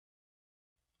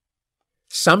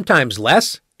Sometimes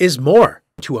less is more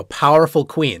to a powerful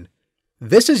queen.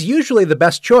 This is usually the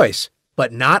best choice,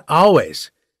 but not always.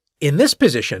 In this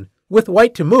position, with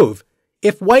white to move,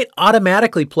 if white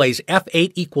automatically plays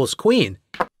f8 equals queen,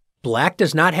 black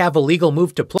does not have a legal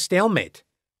move to play stalemate.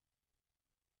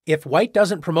 If white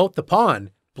doesn't promote the pawn,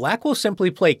 black will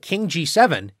simply play king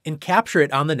g7 and capture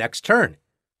it on the next turn.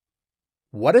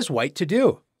 What is white to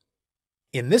do?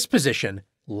 In this position,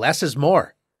 less is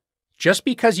more. Just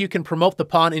because you can promote the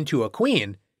pawn into a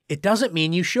queen, it doesn't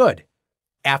mean you should.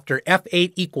 After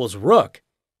f8 equals rook,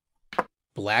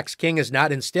 black's king is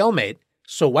not in stalemate,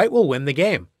 so white will win the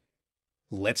game.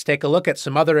 Let's take a look at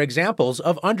some other examples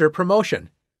of under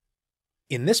promotion.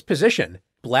 In this position,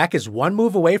 black is one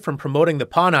move away from promoting the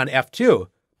pawn on f2,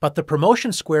 but the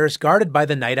promotion square is guarded by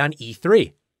the knight on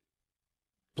e3.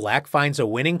 Black finds a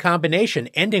winning combination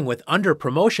ending with under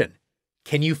promotion.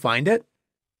 Can you find it?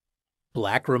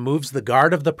 Black removes the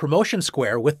guard of the promotion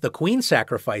square with the queen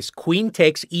sacrifice queen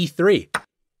takes e3.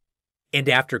 And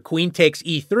after queen takes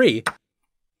e3,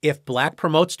 if black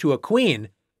promotes to a queen,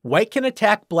 white can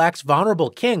attack black's vulnerable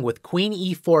king with queen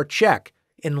e4 check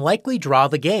and likely draw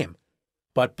the game.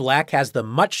 But black has the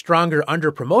much stronger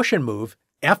under promotion move,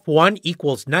 f1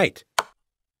 equals knight.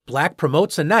 Black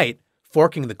promotes a knight,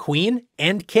 forking the queen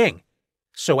and king.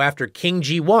 So after king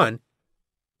g1,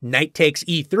 knight takes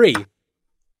e3,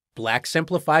 black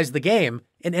simplifies the game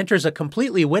and enters a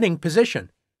completely winning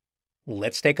position.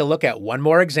 Let's take a look at one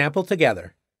more example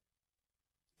together.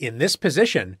 In this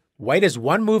position, white is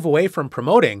one move away from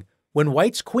promoting when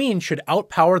white's queen should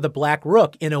outpower the black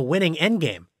rook in a winning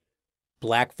endgame.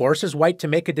 Black forces white to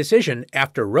make a decision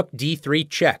after rook d3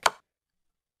 check.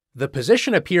 The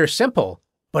position appears simple,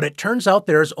 but it turns out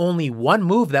there is only one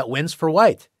move that wins for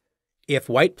white. If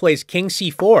white plays king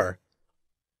c4,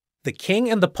 the king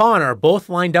and the pawn are both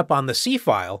lined up on the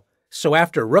c-file, so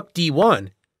after rook d1,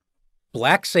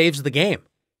 black saves the game.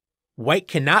 White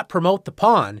cannot promote the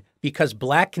pawn because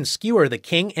black can skewer the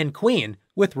king and queen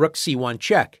with rook c1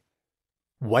 check.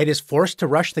 White is forced to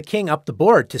rush the king up the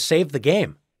board to save the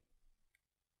game.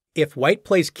 If white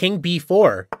plays king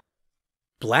b4,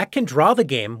 black can draw the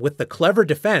game with the clever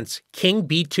defense king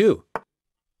b2.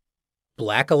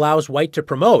 Black allows white to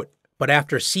promote, but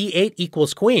after c8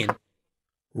 equals queen,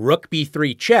 rook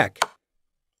b3 check,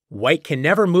 white can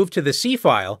never move to the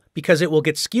c-file because it will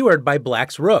get skewered by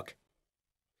black's rook.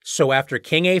 So after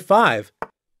king a5,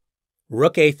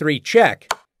 rook a3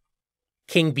 check,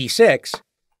 king b6,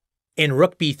 and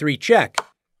rook b3 check,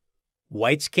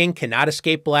 white's king cannot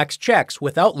escape black's checks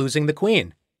without losing the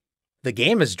queen. The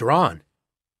game is drawn.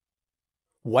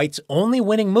 White's only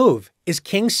winning move is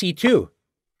king c2.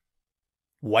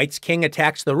 White's king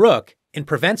attacks the rook and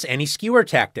prevents any skewer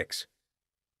tactics.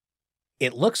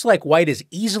 It looks like white is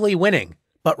easily winning,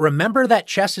 but remember that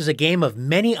chess is a game of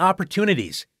many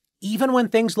opportunities. Even when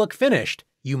things look finished,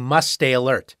 you must stay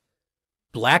alert.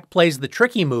 Black plays the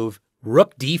tricky move,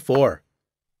 rook d4.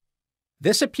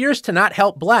 This appears to not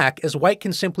help black as white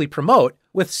can simply promote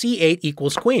with c8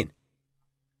 equals queen.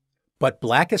 But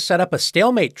black has set up a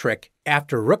stalemate trick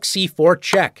after rook c4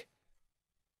 check,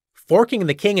 forking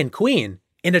the king and queen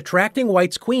and attracting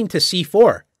white's queen to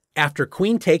c4. After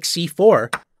queen takes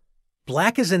c4,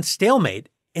 black is in stalemate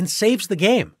and saves the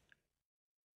game.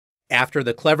 After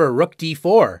the clever rook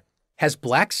d4, has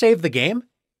black saved the game?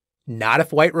 Not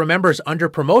if white remembers under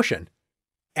promotion.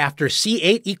 After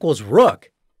c8 equals rook,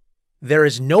 there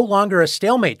is no longer a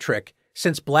stalemate trick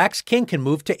since black's king can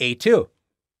move to a2.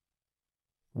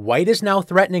 White is now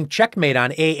threatening checkmate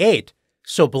on a8,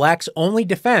 so black's only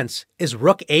defense is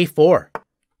rook a4.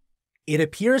 It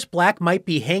appears black might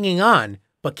be hanging on,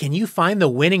 but can you find the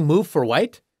winning move for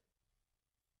white?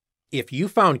 If you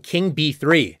found king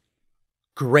b3,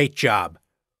 great job.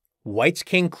 White's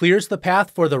king clears the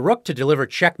path for the rook to deliver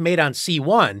checkmate on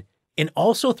c1 and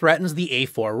also threatens the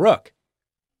a4 rook.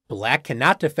 Black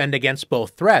cannot defend against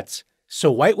both threats, so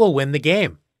white will win the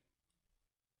game.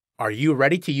 Are you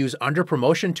ready to use under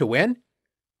promotion to win?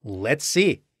 Let's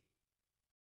see.